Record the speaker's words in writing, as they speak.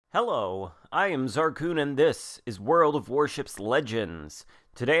Hello, I am Xarkun and this is World of Warships Legends.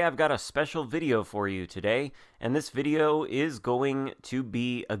 Today I've got a special video for you today, and this video is going to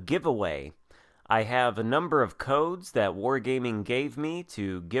be a giveaway. I have a number of codes that Wargaming gave me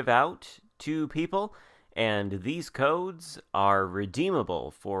to give out to people, and these codes are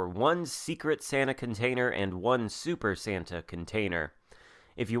redeemable for one Secret Santa container and one Super Santa container.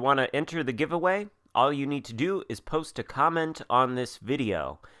 If you want to enter the giveaway, all you need to do is post a comment on this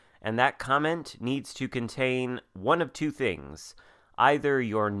video. And that comment needs to contain one of two things. Either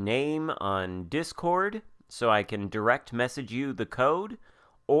your name on Discord, so I can direct message you the code,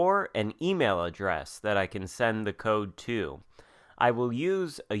 or an email address that I can send the code to. I will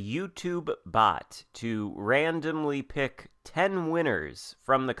use a YouTube bot to randomly pick 10 winners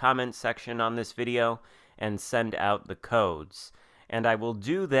from the comment section on this video and send out the codes. And I will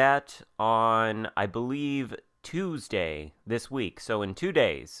do that on, I believe, Tuesday this week, so in 2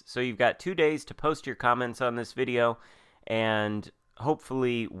 days. So you've got 2 days to post your comments on this video and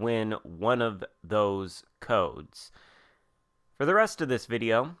hopefully win one of those codes. For the rest of this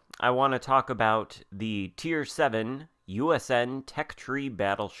video, I want to talk about the Tier 7 USN Tech Tree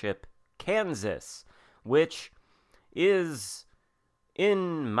battleship Kansas, which is,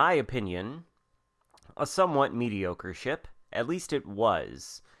 in my opinion, a somewhat mediocre ship. At least it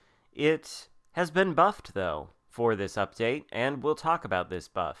was. It has been buffed, though, for this update, and we'll talk about this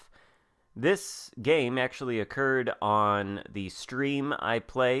buff. This game actually occurred on the stream I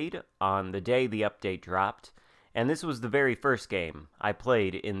played on the day the update dropped, and this was the very first game I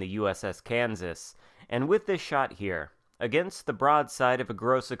played in the USS Kansas. And with this shot here, against the broadside of a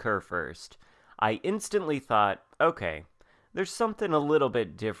Xarkun first, I instantly thought, okay, there's something a little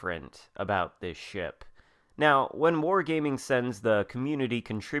bit different about this ship. Now, when Wargaming sends the community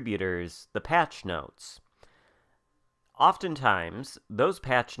contributors the patch notes, oftentimes those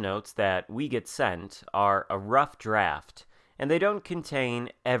patch notes that we get sent are a rough draft, and they don't contain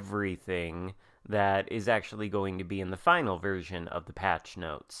everything that is actually going to be in the final version of the patch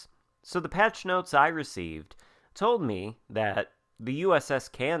notes. So the patch notes I received told me that the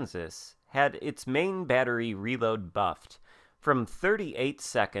USS Kansas had its main battery reload buffed from 38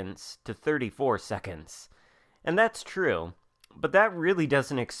 seconds to 34 seconds. And that's true, but that really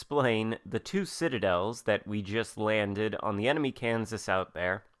doesn't explain the 2 citadels that we just landed on the enemy Kansas out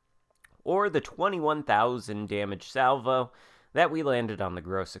there, or the 21,000 damage salvo that we landed on the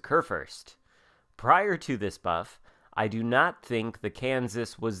Xarkun first. Prior to this buff, I do not think the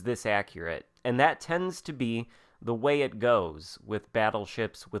Kansas was this accurate, and that tends to be the way it goes with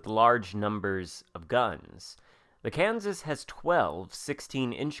battleships with large numbers of guns. The Kansas has 12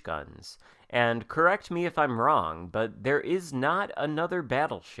 16-inch guns, and correct me if I'm wrong, but there is not another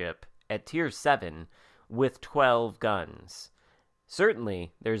battleship at Tier 7 with 12 guns.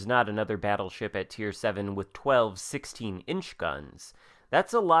 Certainly, there's not another battleship at Tier 7 with 12 16-inch guns.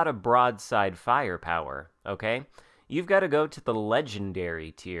 That's a lot of broadside firepower, okay? You've got to go to the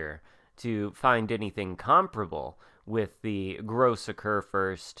legendary tier to find anything comparable with the Xarkun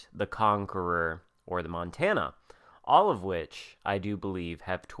first, the Conqueror, or the Montana. All of which, I do believe,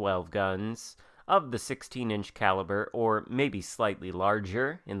 have 12 guns of the 16-inch caliber, or maybe slightly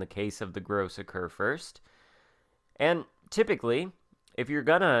larger in the case of the Xarkun first. And typically, if you're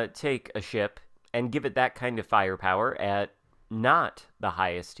gonna take a ship and give it that kind of firepower at not the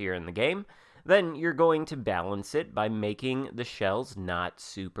highest tier in the game, then you're going to balance it by making the shells not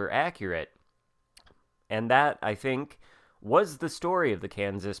super accurate. And that, I think, was the story of the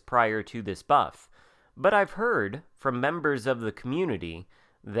Kansas prior to this buff. But I've heard from members of the community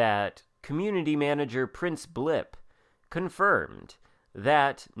that community manager Prince Blip confirmed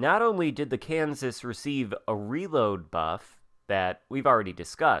that not only did the Kansas receive a reload buff that we've already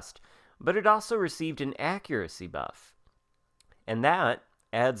discussed, but it also received an accuracy buff. And that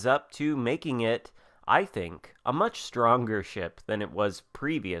adds up to making it, I think, a much stronger ship than it was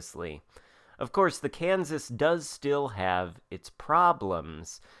previously. Of course, the Kansas does still have its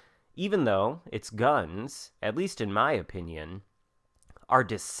problems, even though its guns, at least in my opinion, are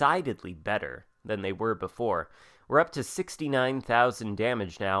decidedly better than they were before. We're up to 69,000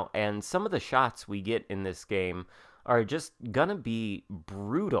 damage now, and some of the shots we get in this game are just gonna be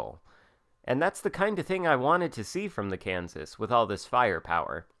brutal. And that's the kind of thing I wanted to see from the Kansas with all this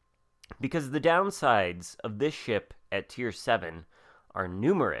firepower. Because the downsides of this ship at Tier 7 are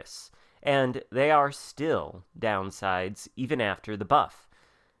numerous, and they are still downsides even after the buff.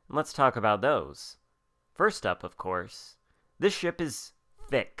 Let's talk about those. First up, of course, this ship is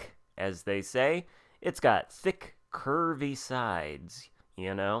thick, as they say. It's got thick, curvy sides,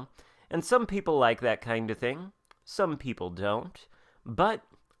 you know? And some people like that kind of thing. Some people don't. But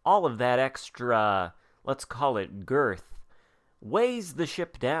all of that extra, let's call it girth, weighs the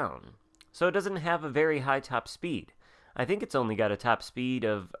ship down. So it doesn't have a very high top speed. I think it's only got a top speed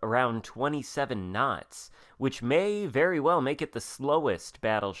of around 27 knots, which may very well make it the slowest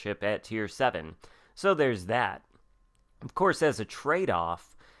battleship at Tier 7. So there's that. Of course, as a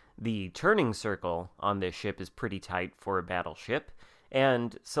trade-off, the turning circle on this ship is pretty tight for a battleship,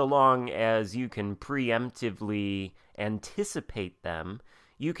 and so long as you can preemptively anticipate them,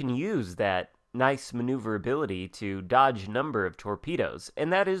 you can use that nice maneuverability to dodge a number of torpedoes.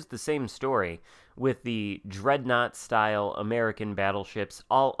 And that is the same story with the dreadnought-style American battleships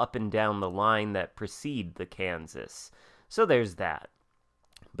all up and down the line that precede the Kansas. So there's that.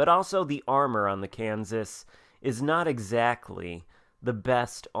 But also the armor on the Kansas is not exactly the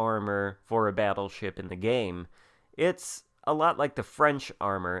best armor for a battleship in the game. It's a lot like the French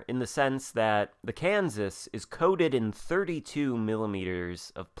armor in the sense that the Kansas is coated in 32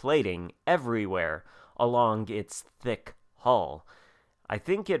 millimeters of plating everywhere along its thick hull. I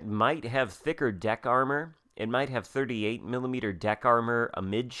think it might have thicker deck armor. It might have 38 millimeter deck armor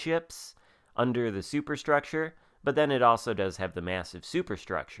amidships under the superstructure, but then it also does have the massive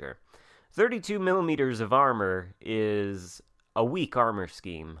superstructure. 32 millimeters of armor is a weak armor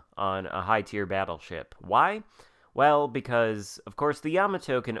scheme on a high-tier battleship. Why? Well, because, of course, the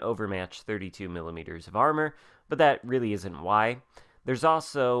Yamato can overmatch 32 millimeters of armor, but that really isn't why. There's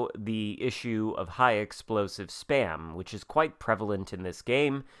also the issue of high explosive spam, which is quite prevalent in this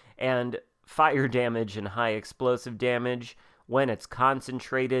game, and fire damage and high explosive damage, when it's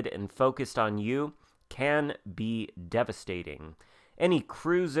concentrated and focused on you, can be devastating. Any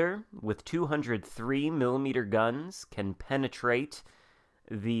cruiser with 203 millimeter guns can penetrate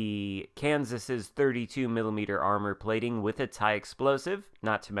the Kansas's 32 millimeter armor plating with its high explosive,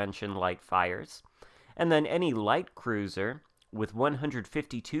 not to mention light fires. And then any light cruiser with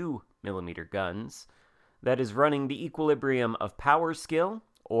 152 millimeter guns that is running the equilibrium of power skill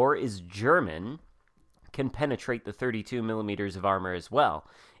or is German can penetrate the 32 millimeters of armor as well.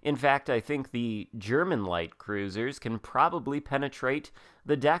 In fact, I think the German light cruisers can probably penetrate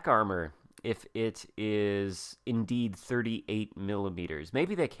the deck armor if it is indeed 38 millimeters.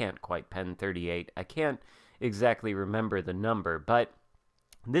 Maybe they can't quite pen 38. I can't exactly remember the number, but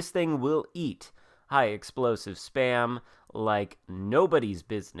this thing will eat high explosive spam like nobody's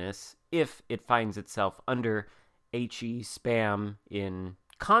business if it finds itself under HE spam in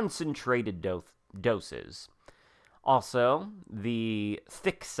concentrated doses. Also, the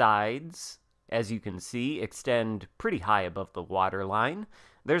thick sides, as you can see, extend pretty high above the waterline.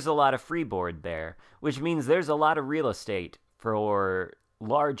 There's a lot of freeboard there, which means there's a lot of real estate for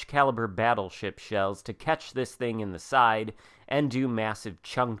large caliber battleship shells to catch this thing in the side and do massive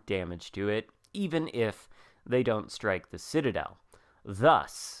chunk damage to it, even if they don't strike the citadel.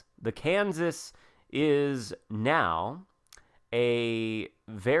 Thus, the Kansas is now a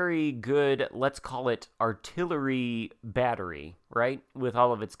very good, let's call it artillery battery, right? With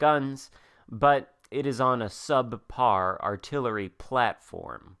all of its guns, but it is on a subpar artillery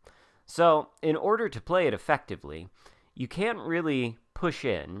platform. So, in order to play it effectively, you can't really push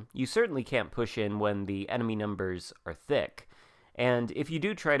in. You certainly can't push in when the enemy numbers are thick. And if you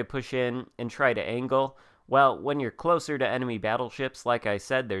do try to push in and try to angle, well, when you're closer to enemy battleships, like I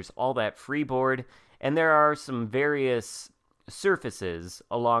said, there's all that freeboard, and there are some various surfaces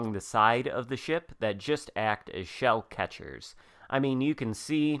along the side of the ship that just act as shell catchers. I mean, you can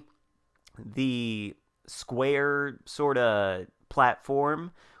see the square sort of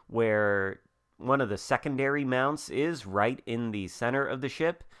platform where one of the secondary mounts is right in the center of the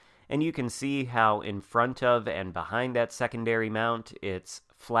ship, and you can see how in front of and behind that secondary mount it's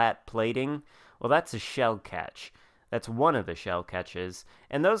flat plating. Well, that's a shell catch. That's one of the shell catches,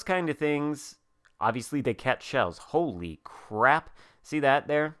 and those kind of things, obviously they catch shells. Holy crap. See that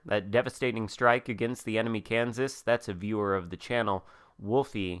there? That devastating strike against the enemy Kansas? That's a viewer of the channel,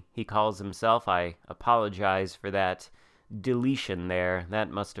 Wolfie, he calls himself. I apologize for that deletion there. That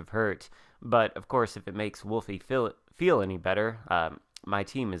must have hurt. But, of course, if it makes Wolfie feel any better, my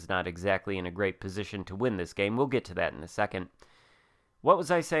team is not exactly in a great position to win this game. We'll get to that in a second. What was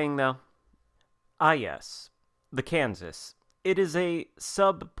I saying, though? Ah, yes. The Kansas. It is a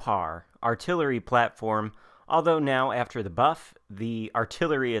subpar artillery platform, although now, after the buff, the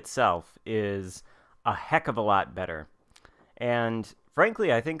artillery itself is a heck of a lot better. And,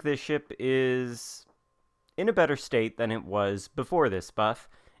 frankly, I think this ship is in a better state than it was before this buff,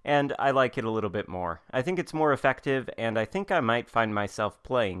 and I like it a little bit more. I think it's more effective, and I think I might find myself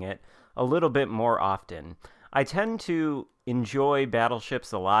playing it a little bit more often. I tend to enjoy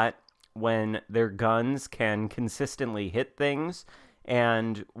battleships a lot when their guns can consistently hit things,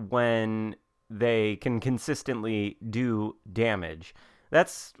 and when they can consistently do damage.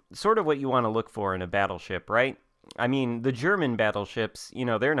 That's sort of what you want to look for in a battleship, right? I mean, the German battleships,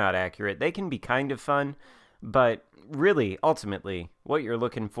 they're not accurate. They can be kind of fun, but really, ultimately, what you're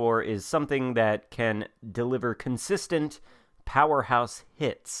looking for is something that can deliver consistent powerhouse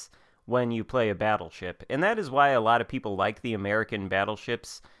hits when you play a battleship. And that is why a lot of people like the American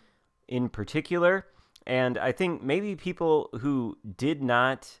battleships in particular. And I think maybe people who did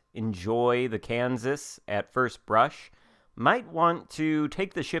not enjoy the Kansas at first brush might want to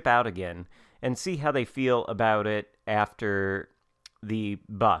take the ship out again and see how they feel about it after the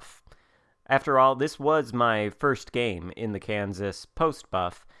buff. After all, this was my first game in the Kansas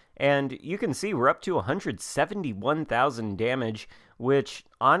post-buff, and you can see we're up to 171,000 damage, which,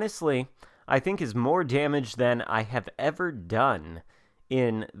 honestly, I think is more damage than I have ever done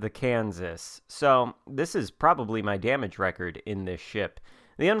in the Kansas. So, this is probably my damage record in this ship.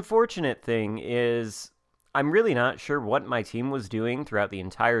 The unfortunate thing is, I'm really not sure what my team was doing throughout the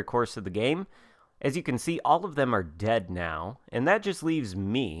entire course of the game. As you can see, all of them are dead now, and that just leaves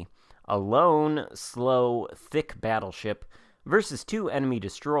me, a lone, slow, thick battleship, versus 2 enemy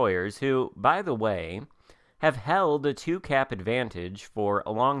destroyers who, by the way, have held a 2-cap advantage for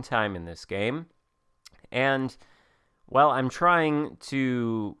a long time in this game. And, well, I'm trying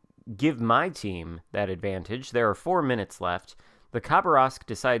to give my team that advantage. There are 4 minutes left. The Khabarovsk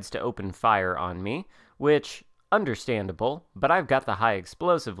decides to open fire on me, which, understandable, but I've got the high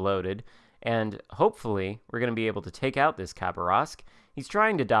explosive loaded, and hopefully we're going to be able to take out this Khabarovsk. He's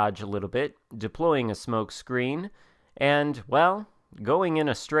trying to dodge a little bit, deploying a smoke screen, and, well, going in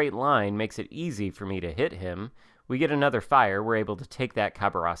a straight line makes it easy for me to hit him. We get another fire, we're able to take that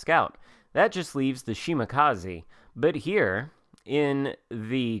Khabarovsk out. That just leaves the Shimakaze, but here, in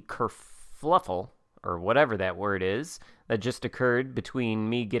the kerfluffle, or whatever that word is, that just occurred between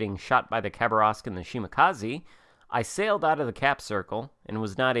me getting shot by the Khabarovsk and the Shimakaze, I sailed out of the cap circle and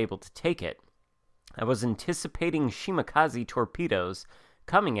was not able to take it. I was anticipating Shimakaze torpedoes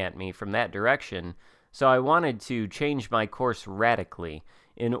coming at me from that direction, so I wanted to change my course radically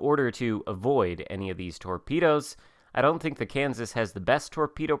in order to avoid any of these torpedoes. I don't think the Kansas has the best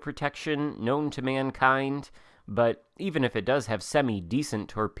torpedo protection known to mankind, but even if it does have semi-decent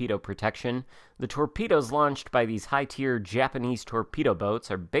torpedo protection, the torpedoes launched by these high-tier Japanese torpedo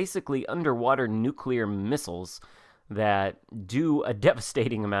boats are basically underwater nuclear missiles that do a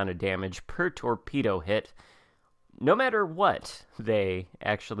devastating amount of damage per torpedo hit, no matter what they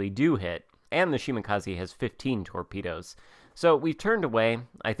actually do hit. And the Shimakaze has 15 torpedoes. So we've turned away.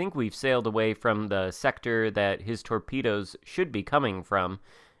 I think we've sailed away from the sector that his torpedoes should be coming from,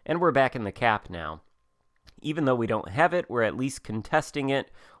 and we're back in the cap now. Even though we don't have it, we're at least contesting it,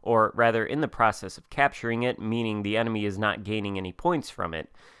 or rather in the process of capturing it, meaning the enemy is not gaining any points from it.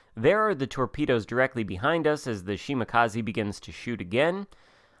 There are the torpedoes directly behind us as the Shimakaze begins to shoot again.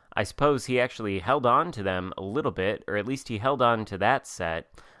 I suppose he actually held on to them a little bit, or at least he held on to that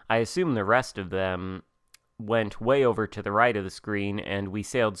set. I assume the rest of them went way over to the right of the screen, and we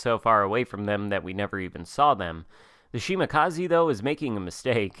sailed so far away from them that we never even saw them. The Shimakaze, though, is making a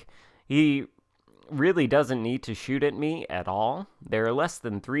mistake. He really doesn't need to shoot at me at all. There are less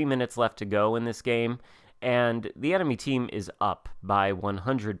than 3 minutes left to go in this game, and the enemy team is up by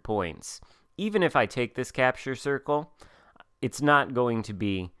 100 points. Even if I take this capture circle, it's not going to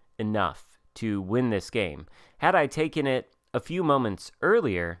be enough to win this game. Had I taken it a few moments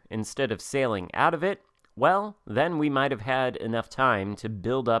earlier instead of sailing out of it, well, then we might have had enough time to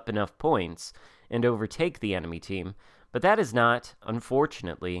build up enough points and overtake the enemy team, but that is not,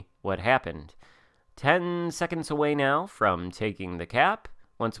 unfortunately, what happened. 10 seconds away now from taking the cap.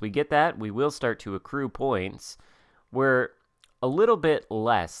 Once we get that, we will start to accrue points. We're a little bit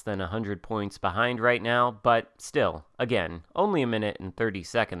less than 100 points behind right now, but still, again, only a minute and 30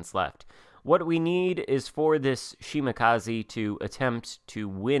 seconds left. What we need is for this Shimakaze to attempt to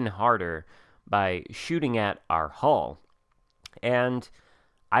win harder by shooting at our hull. And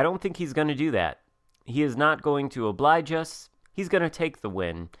I don't think he's going to do that. He is not going to oblige us. He's going to take the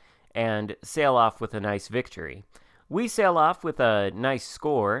win and sail off with a nice victory. We sail off with a nice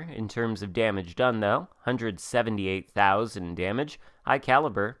score in terms of damage done, though. 178,000 damage, high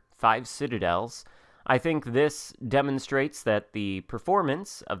caliber, 5 citadels. I think this demonstrates that the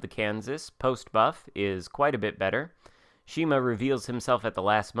performance of the Kansas post-buff is quite a bit better. Shima reveals himself at the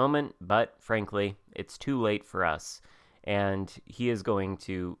last moment, but frankly, it's too late for us. And he is going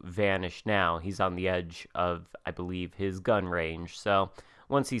to vanish now. He's on the edge of, I believe, his gun range. So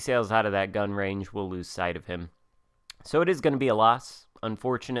once he sails out of that gun range, we'll lose sight of him. So it is going to be a loss,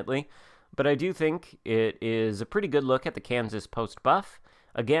 unfortunately. but I do think it is a pretty good look at the Kansas post-buff.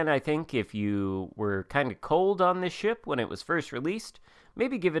 Again, I think if you were kind of cold on this ship when it was first released,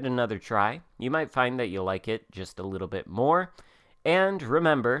 maybe give it another try. You might find that you'll like it just a little bit more. And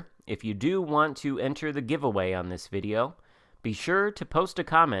remember, if you do want to enter the giveaway on this video, be sure to post a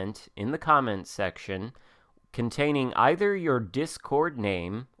comment in the comments section containing either your Discord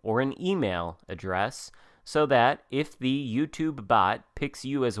name or an email address so that if the YouTube bot picks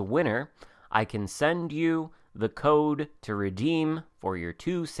you as a winner, I can send you the code to redeem for your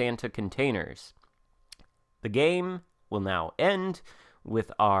 2 Santa containers. The game will now end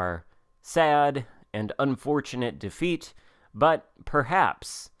with our sad and unfortunate defeat, but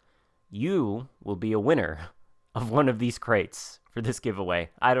perhaps you will be a winner of one of these crates for this giveaway.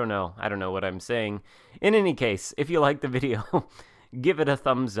 I don't know what I'm saying. In any case, if you like the video, give it a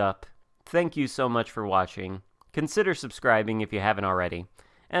thumbs up. Thank you so much for watching. Consider subscribing if you haven't already,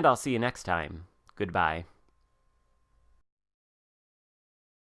 and I'll see you next time. Goodbye.